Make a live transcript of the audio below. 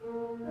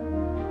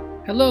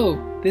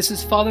Hello, this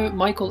is Father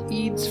Michael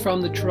Eads from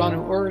the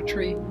Toronto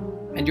Oratory,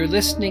 and you're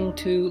listening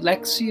to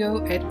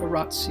Lectio et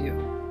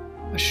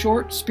Oratio, a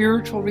short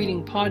spiritual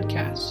reading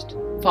podcast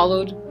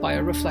followed by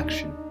a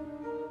reflection.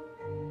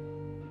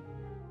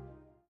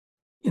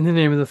 In the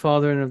name of the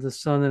Father, and of the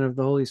Son, and of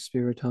the Holy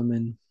Spirit,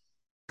 Amen.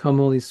 Come,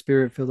 Holy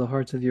Spirit, fill the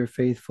hearts of your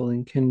faithful,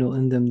 and kindle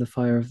in them the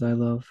fire of thy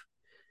love.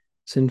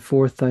 Send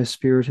forth thy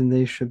Spirit, and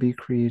they shall be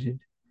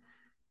created,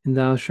 and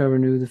thou shalt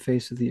renew the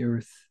face of the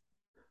earth.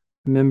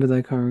 Remember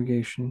thy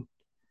congregation,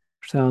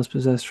 which thou hast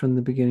possessed from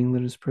the beginning.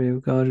 Let us pray, O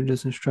God, who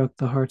does instruct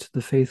the hearts of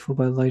the faithful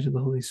by light of the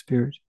Holy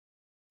Spirit.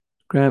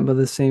 Grant by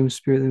the same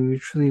Spirit that we be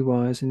truly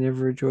wise and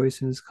ever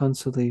rejoice in his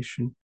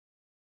consolation.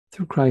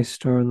 Through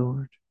Christ our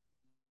Lord.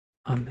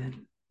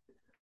 Amen.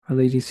 Our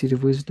Lady, Seat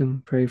of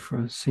Wisdom, pray for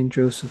us. Saint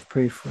Joseph,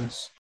 pray for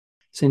us.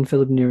 Saint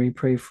Philip Neri,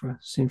 pray for us.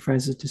 Saint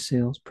Francis de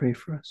Sales, pray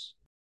for us.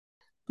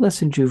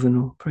 Blessed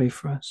Juvenal, pray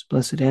for us.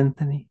 Blessed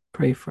Anthony,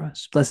 pray for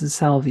us. Blessed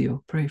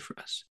Salvio, pray for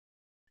us.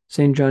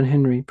 Saint John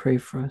Henry, pray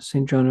for us.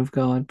 Saint John of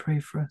God, pray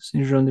for us.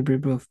 Saint Jean de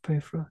Brebeuf, pray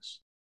for us.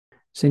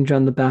 Saint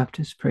John the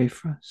Baptist, pray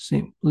for us.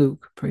 Saint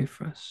Luke, pray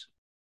for us.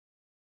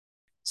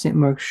 Saint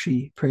Mark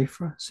Shee, pray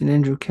for us. Saint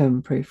Andrew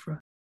Kim, pray for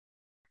us.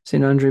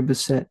 Saint Andre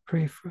Basset,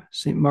 pray for us.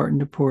 Saint Martin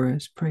de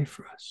Porres, pray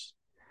for us.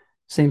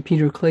 Saint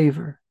Peter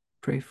Claver,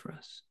 pray for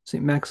us.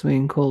 Saint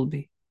Maximilian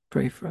Kolbe,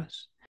 pray for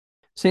us.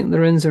 Saint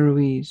Lorenzo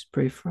Ruiz,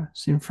 pray for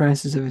us. Saint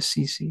Francis of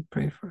Assisi,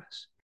 pray for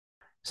us.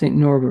 Saint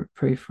Norbert,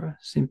 pray for us.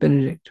 Saint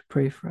Benedict,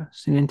 pray for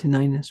us. Saint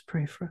Antoninus,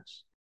 pray for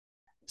us.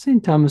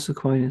 Saint Thomas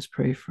Aquinas,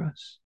 pray for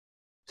us.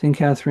 Saint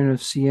Catherine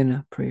of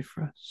Siena, pray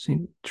for us.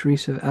 Saint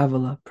Teresa of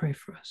Avila, pray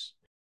for us.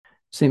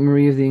 Saint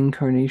Marie of the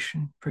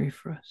Incarnation, pray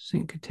for us.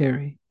 Saint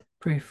Kateri,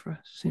 pray for us.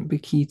 Saint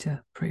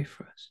Bakita, pray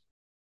for us.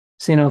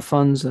 Saint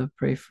Alfonso,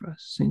 pray for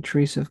us. Saint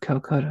Teresa of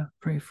Calcutta,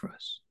 pray for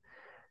us.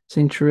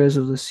 Saint Therese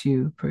of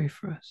Lisieux, pray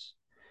for us.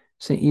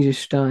 Saint Edith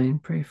Stein,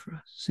 pray for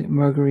us. Saint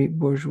Marguerite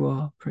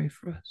Bourgeois, pray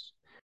for us.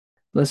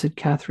 Blessed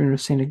Catherine of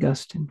Saint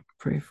Augustine,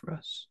 pray for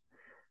us.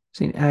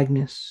 Saint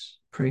Agnes,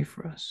 pray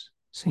for us.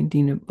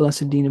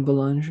 Blessed Dina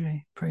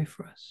Belanger, pray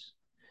for us.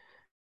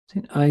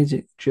 Saint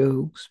Isaac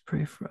Jogues,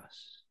 pray for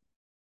us.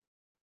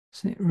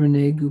 Saint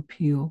Rene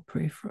Goupil,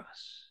 pray for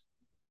us.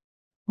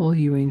 All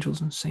you angels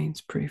and saints,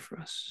 pray for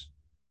us.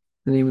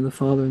 In the name of the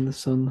Father, and the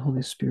Son, and the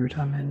Holy Spirit.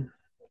 Amen.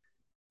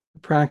 The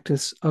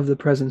Practice of the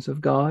Presence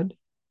of God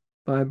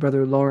by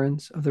Brother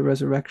Lawrence of the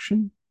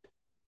Resurrection.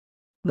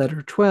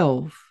 Letter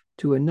 12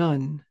 to a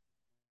nun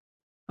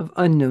of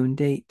unknown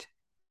date.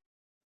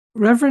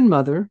 Reverend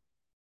Mother,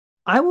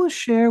 I will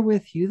share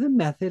with you the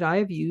method I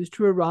have used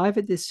to arrive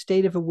at this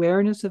state of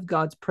awareness of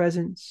God's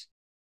presence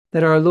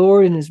that our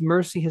Lord in his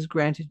mercy has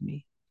granted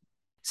me,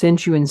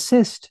 since you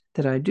insist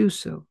that I do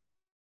so.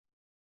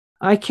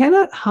 I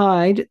cannot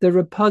hide the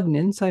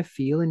repugnance I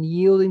feel in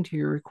yielding to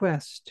your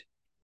request,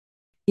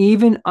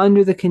 even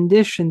under the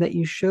condition that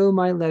you show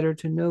my letter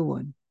to no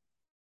one.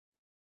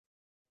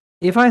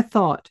 If I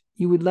thought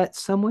you would let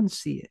someone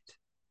see it,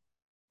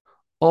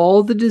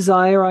 all the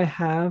desire I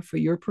have for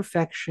your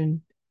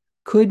perfection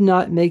could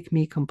not make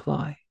me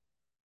comply.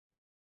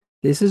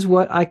 This is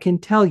what I can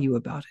tell you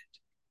about it.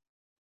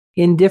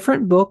 In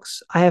different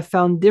books, I have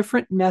found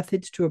different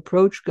methods to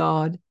approach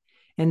God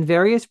and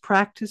various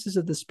practices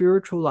of the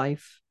spiritual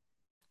life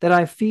that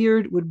I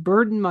feared would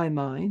burden my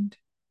mind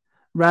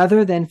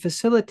rather than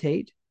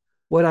facilitate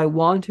what I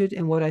wanted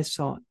and what I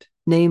sought,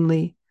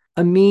 namely,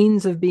 a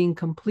means of being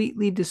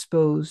completely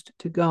disposed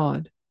to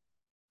God.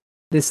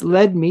 This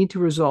led me to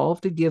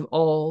resolve to give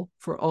all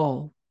for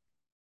all.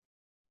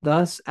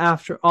 Thus,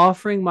 after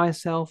offering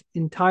myself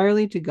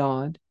entirely to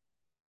God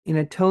in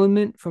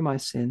atonement for my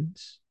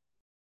sins,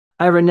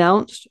 I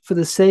renounced for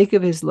the sake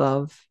of his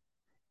love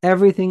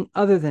everything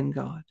other than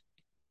God,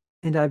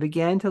 and I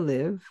began to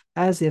live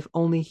as if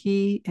only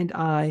he and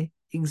I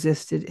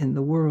existed in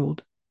the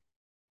world.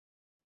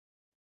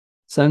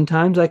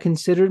 Sometimes I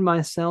considered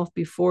myself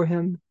before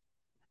him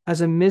as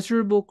a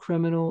miserable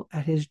criminal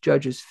at his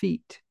judge's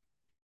feet,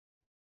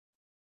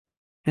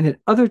 and at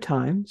other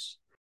times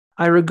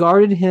I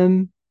regarded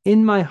him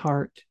in my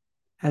heart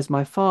as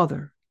my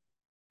Father,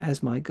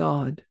 as my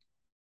God.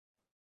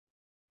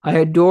 I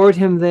adored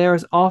him there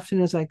as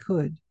often as I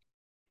could,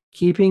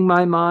 keeping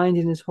my mind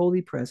in his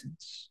holy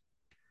presence,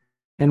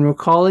 and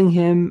recalling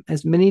him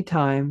as many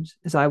times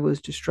as I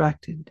was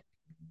distracted.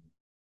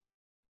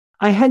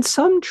 I had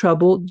some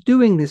trouble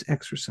doing this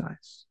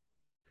exercise,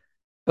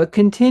 but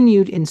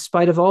continued in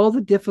spite of all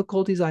the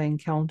difficulties I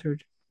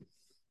encountered,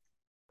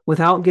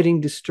 without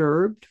getting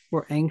disturbed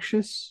or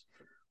anxious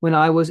when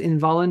I was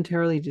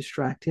involuntarily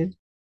distracted.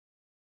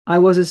 I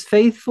was as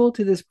faithful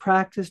to this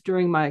practice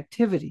during my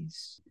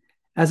activities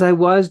as I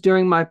was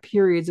during my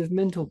periods of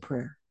mental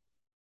prayer.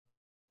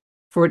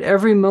 For at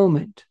every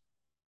moment,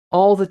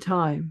 all the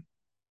time,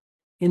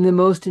 in the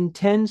most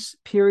intense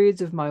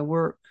periods of my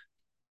work,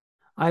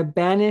 I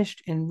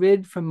banished and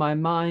rid from my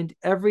mind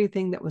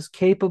everything that was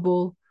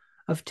capable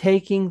of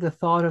taking the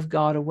thought of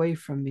God away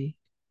from me.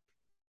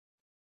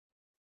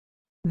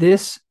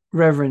 This,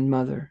 Reverend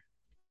Mother,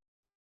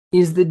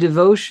 is the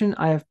devotion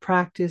I have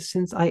practiced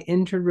since I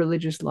entered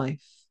religious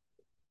life.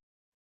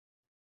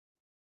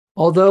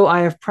 Although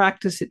I have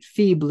practiced it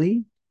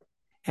feebly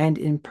and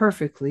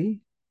imperfectly,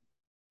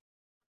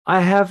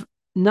 I have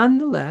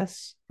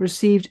nonetheless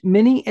received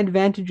many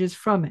advantages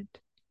from it.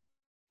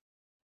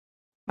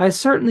 I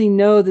certainly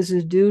know this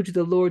is due to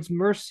the Lord's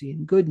mercy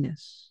and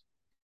goodness,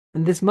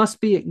 and this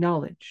must be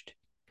acknowledged,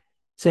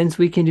 since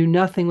we can do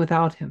nothing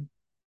without him,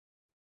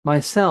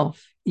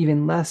 myself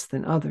even less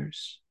than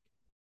others.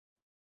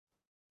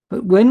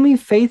 But when we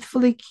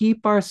faithfully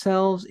keep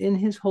ourselves in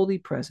his holy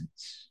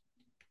presence,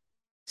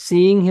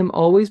 seeing him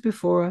always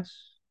before us,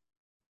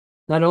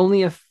 not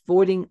only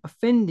avoiding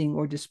offending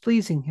or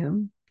displeasing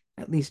him,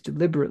 at least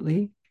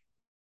deliberately,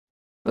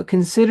 but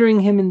considering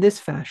him in this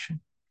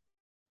fashion,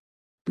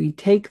 we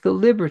take the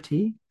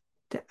liberty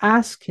to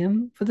ask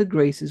him for the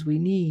graces we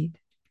need.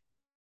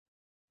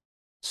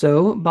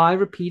 So, by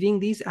repeating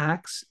these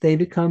acts, they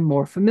become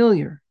more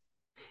familiar,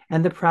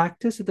 and the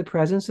practice of the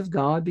presence of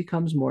God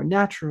becomes more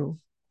natural.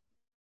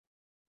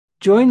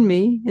 Join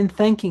me in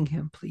thanking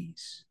him,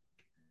 please,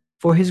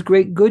 for his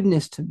great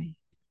goodness to me,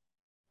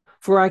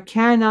 for I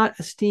cannot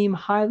esteem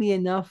highly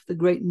enough the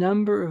great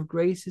number of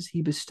graces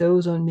he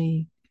bestows on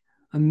me,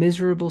 a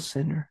miserable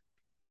sinner.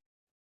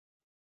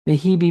 May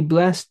he be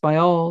blessed by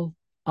all.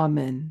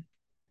 Amen.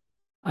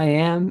 I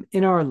am,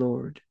 in our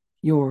Lord,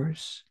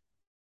 yours.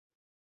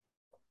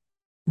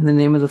 In the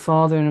name of the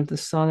Father, and of the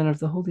Son, and of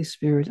the Holy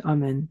Spirit.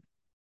 Amen.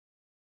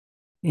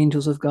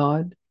 Angels of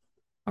God,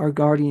 our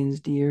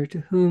guardians dear, to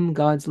whom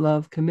God's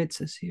love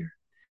commits us here,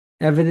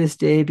 ever this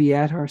day be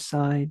at our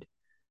side,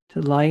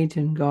 to light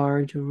and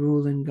guard, to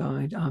rule and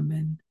guide.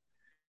 Amen.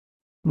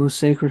 Most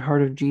Sacred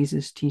Heart of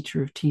Jesus,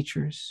 teacher of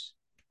teachers,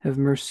 have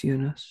mercy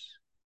on us.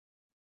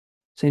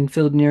 Saint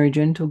Philip Neri,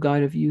 gentle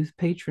guide of youth,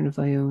 patron of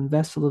thy own,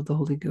 vessel of the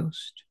Holy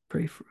Ghost,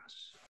 pray for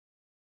us.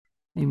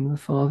 In the name of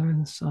the Father,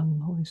 and the Son, and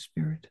the Holy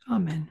Spirit.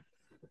 Amen.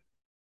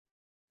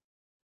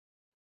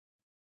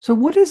 So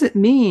what does it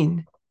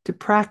mean to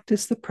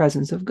practice the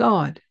presence of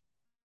God?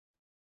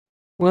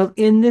 Well,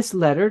 in this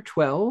letter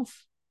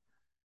 12,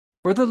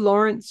 Brother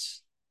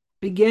Lawrence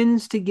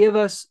begins to give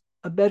us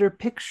a better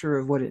picture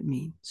of what it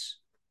means.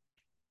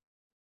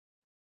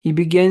 He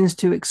begins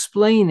to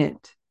explain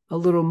it a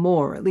little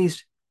more, at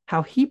least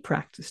how he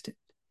practiced it.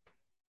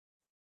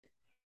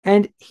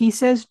 And he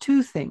says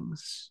two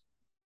things.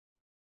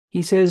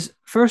 He says,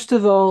 first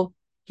of all,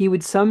 he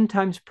would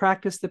sometimes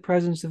practice the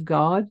presence of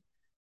God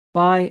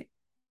by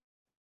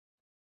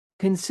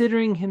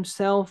considering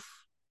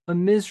himself a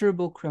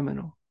miserable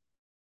criminal.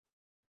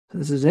 So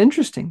this is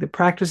interesting. The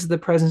practice of the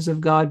presence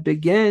of God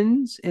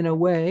begins, in a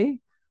way,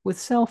 with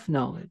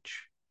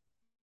self-knowledge.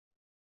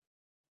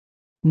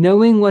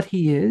 Knowing what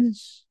he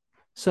is,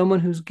 someone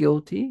who's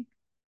guilty,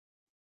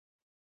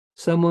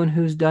 someone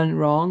who's done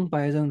wrong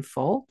by his own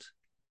fault.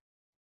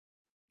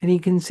 And he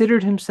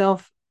considered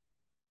himself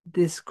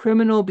this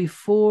criminal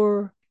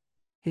before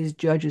his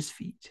judge's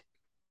feet.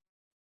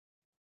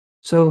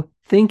 So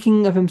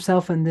thinking of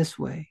himself in this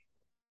way,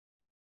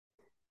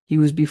 he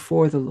was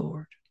before the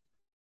Lord.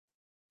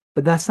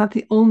 But that's not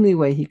the only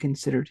way he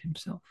considered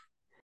himself.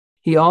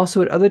 He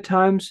also at other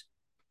times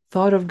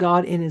thought of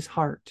God in his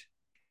heart.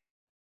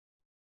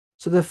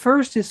 So the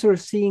first is sort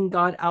of seeing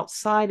God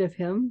outside of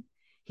him.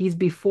 He's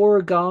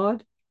before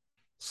God,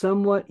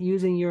 somewhat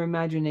using your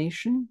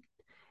imagination.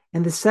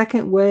 And the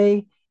second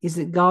way is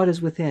that God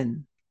is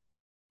within.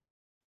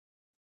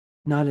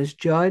 Not as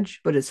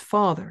judge, but as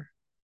Father,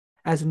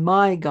 as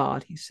my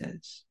God, he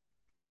says.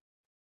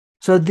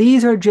 So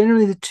these are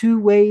generally the two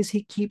ways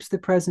he keeps the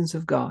presence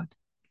of God.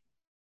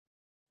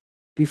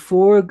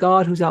 Before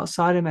God, who's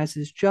outside him, as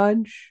his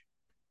judge,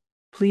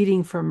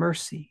 pleading for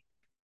mercy,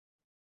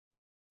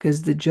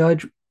 because the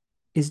judge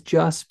is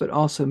just but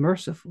also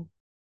merciful.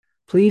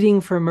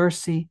 Pleading for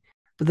mercy,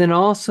 but then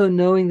also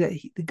knowing that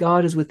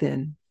God is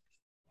within.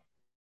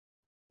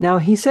 Now,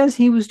 he says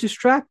he was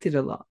distracted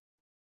a lot.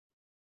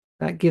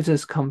 That gives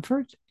us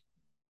comfort.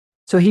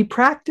 So he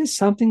practiced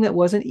something that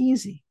wasn't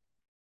easy.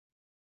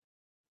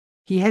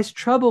 He has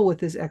trouble with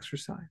this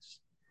exercise.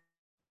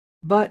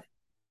 But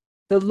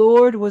the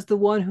Lord was the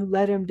one who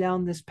led him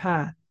down this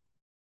path.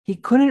 He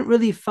couldn't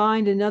really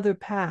find another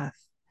path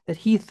that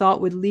he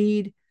thought would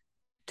lead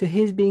to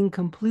his being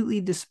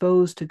completely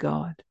disposed to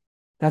God.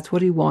 That's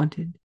what he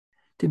wanted,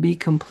 to be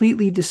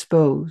completely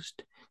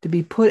disposed, to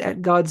be put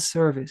at God's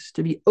service,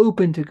 to be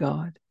open to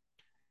God.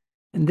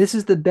 And this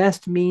is the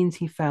best means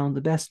he found,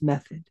 the best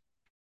method.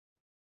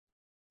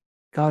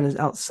 God is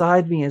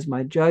outside me as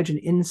my judge and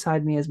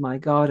inside me as my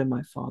God and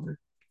my Father.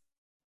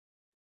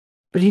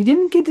 But he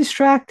didn't get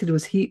distracted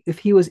if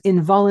he was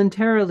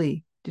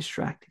involuntarily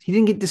distracted. He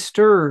didn't get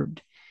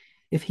disturbed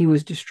if he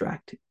was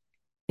distracted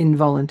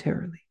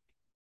involuntarily.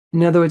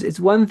 In other words, it's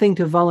one thing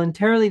to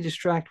voluntarily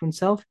distract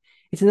oneself.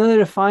 It's another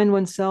to find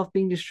oneself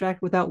being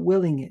distracted without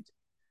willing it.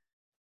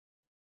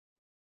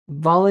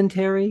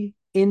 Voluntary,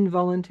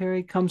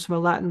 involuntary comes from a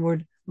Latin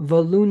word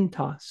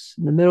voluntas,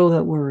 in the middle of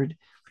that word,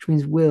 which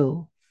means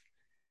will.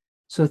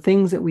 So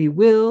things that we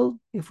will,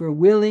 if we're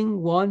willing,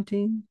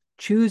 wanting,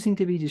 choosing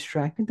to be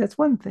distracted, that's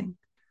one thing.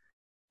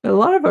 But a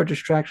lot of our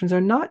distractions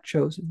are not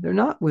chosen, they're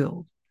not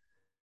willed.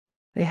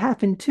 They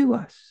happen to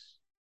us.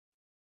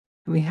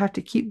 And we have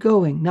to keep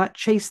going, not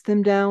chase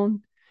them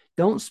down.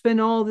 Don't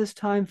spend all this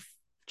time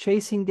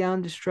chasing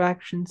down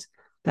distractions.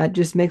 That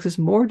just makes us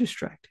more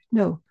distracted.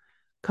 No,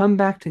 come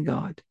back to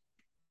God.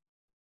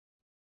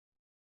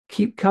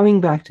 Keep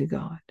coming back to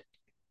God.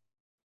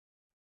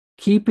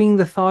 Keeping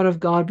the thought of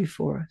God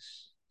before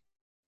us.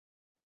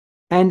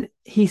 And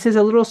he says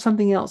a little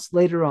something else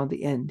later on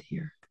the end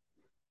here.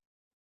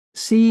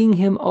 Seeing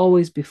him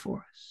always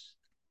before us.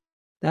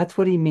 That's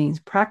what he means.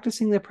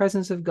 Practicing the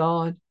presence of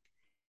God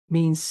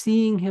means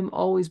seeing him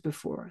always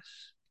before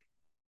us.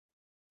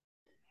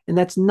 And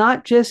that's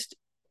not just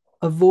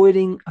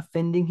avoiding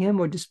offending him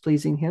or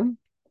displeasing him,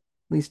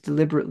 at least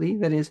deliberately.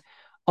 That is,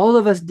 all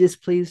of us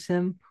displease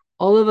him,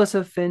 all of us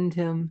offend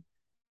him,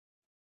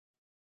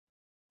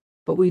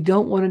 but we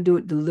don't want to do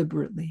it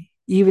deliberately,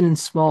 even in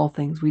small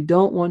things. We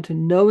don't want to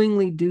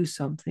knowingly do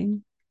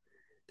something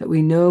that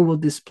we know will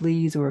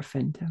displease or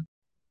offend him,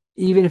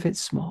 even if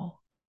it's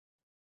small.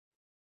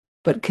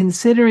 But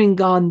considering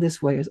God in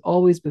this way is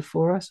always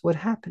before us, what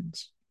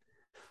happens?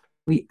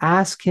 We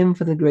ask him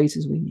for the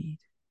graces we need.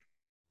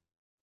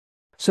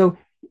 So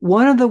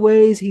one of the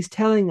ways he's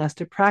telling us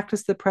to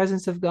practice the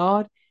presence of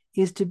God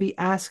is to be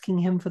asking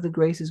him for the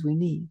graces we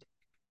need.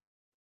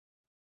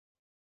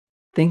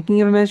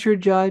 Thinking of him as your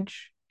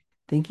judge,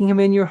 thinking him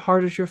in your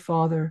heart as your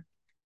father,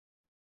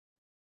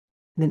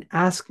 and then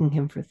asking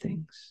him for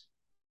things.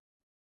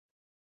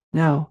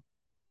 Now,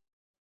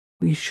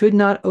 we should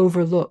not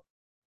overlook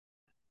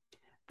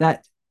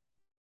that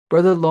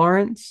Brother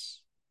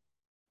Lawrence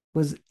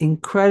was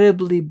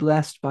incredibly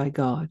blessed by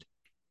God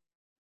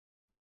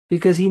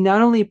because he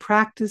not only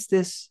practiced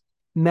this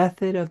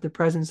method of the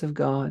presence of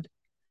God,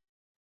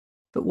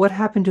 but what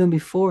happened to him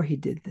before he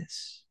did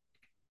this?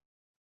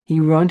 He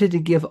wanted to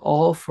give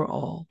all for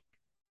all.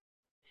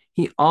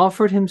 He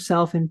offered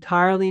himself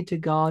entirely to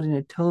God in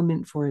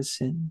atonement for his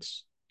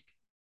sins.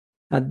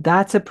 Now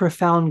that's a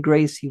profound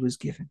grace he was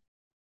given.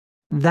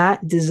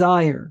 That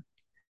desire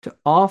to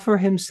offer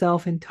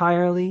himself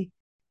entirely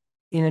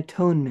in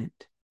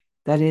atonement,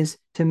 that is,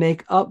 to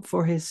make up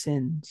for his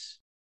sins,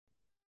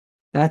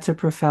 that's a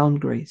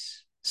profound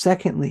grace.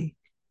 Secondly,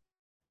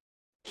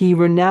 he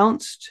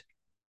renounced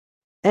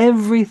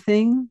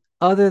everything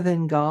other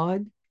than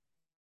God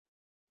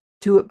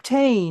to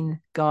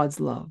obtain God's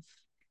love.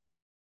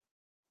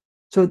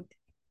 So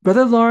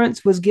Brother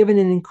Lawrence was given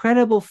an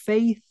incredible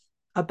faith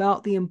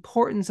about the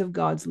importance of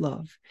God's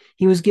love.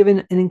 He was given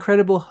an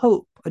incredible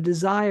hope, a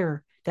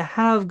desire to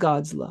have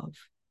God's love.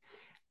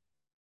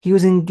 He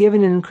was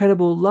given an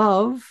incredible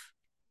love,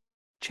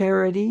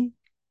 charity,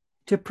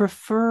 to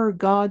prefer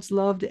God's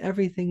love to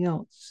everything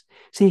else.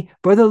 See,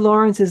 Brother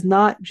Lawrence is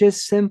not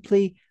just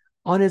simply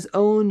on his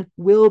own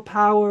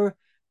willpower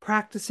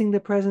practicing the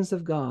presence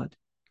of God.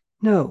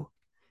 No,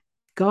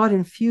 God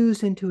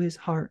infused into his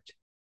heart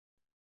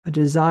a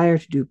desire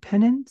to do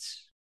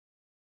penance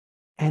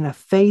and a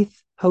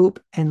faith, hope,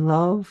 and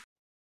love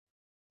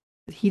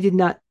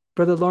that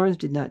Brother Lawrence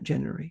did not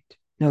generate.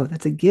 No,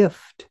 that's a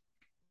gift.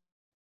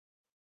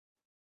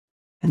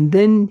 And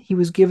then he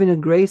was given a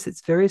grace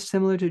that's very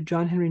similar to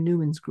John Henry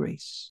Newman's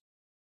grace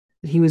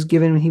that he was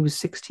given when he was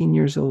 16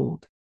 years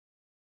old.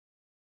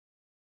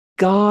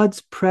 God's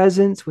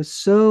presence was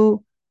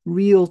so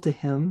real to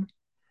him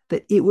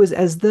that it was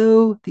as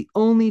though the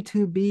only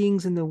two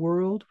beings in the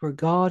world were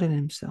God and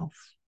himself.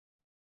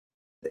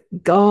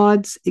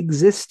 God's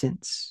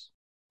existence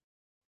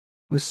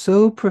was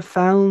so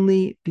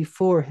profoundly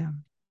before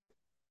him,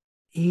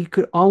 he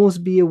could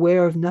almost be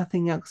aware of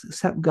nothing else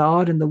except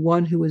God and the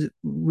one who was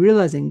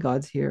realizing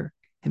God's here,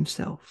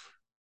 himself.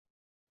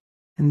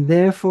 And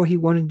therefore, he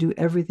wanted to do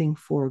everything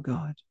for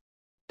God,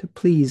 to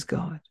please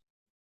God.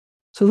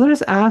 So let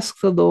us ask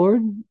the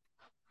Lord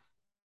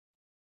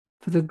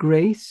for the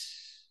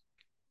grace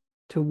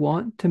to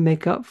want to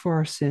make up for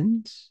our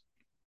sins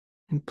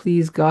and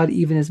please God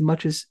even as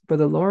much as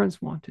Brother Lawrence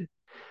wanted.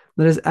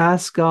 Let us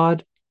ask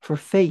God for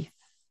faith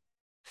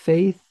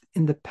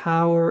in the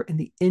power and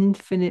the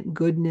infinite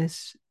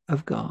goodness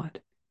of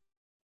God.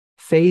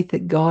 Faith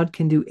that God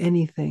can do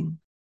anything,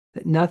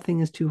 that nothing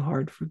is too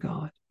hard for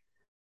God.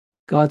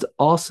 God's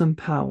awesome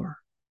power,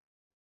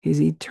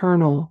 his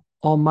eternal,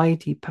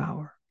 almighty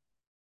power.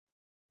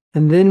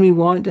 And then we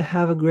want to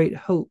have a great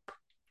hope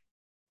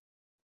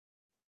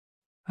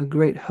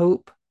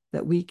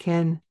that we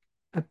can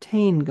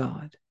obtain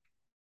God.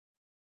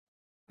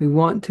 We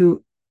want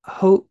to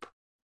hope,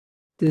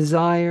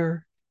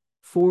 desire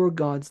for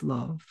God's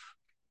love.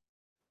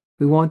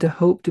 We want to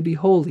hope to be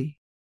holy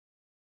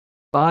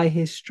by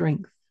his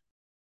strength.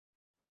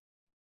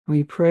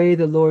 We pray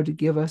the Lord to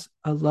give us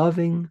a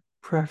loving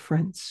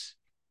preference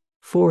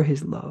for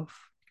his love.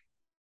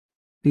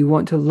 We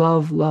want to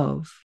love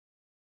love.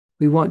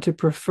 We want to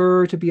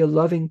prefer to be a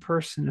loving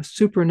person, a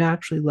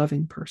supernaturally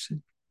loving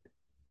person.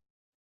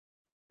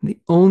 And the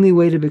only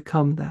way to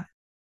become that,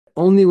 the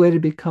only way to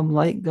become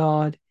like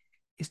God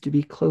is to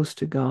be close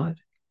to God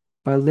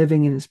by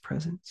living in his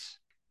presence.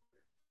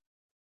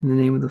 In the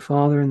name of the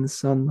Father, and the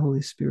Son, and the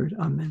Holy Spirit.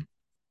 Amen.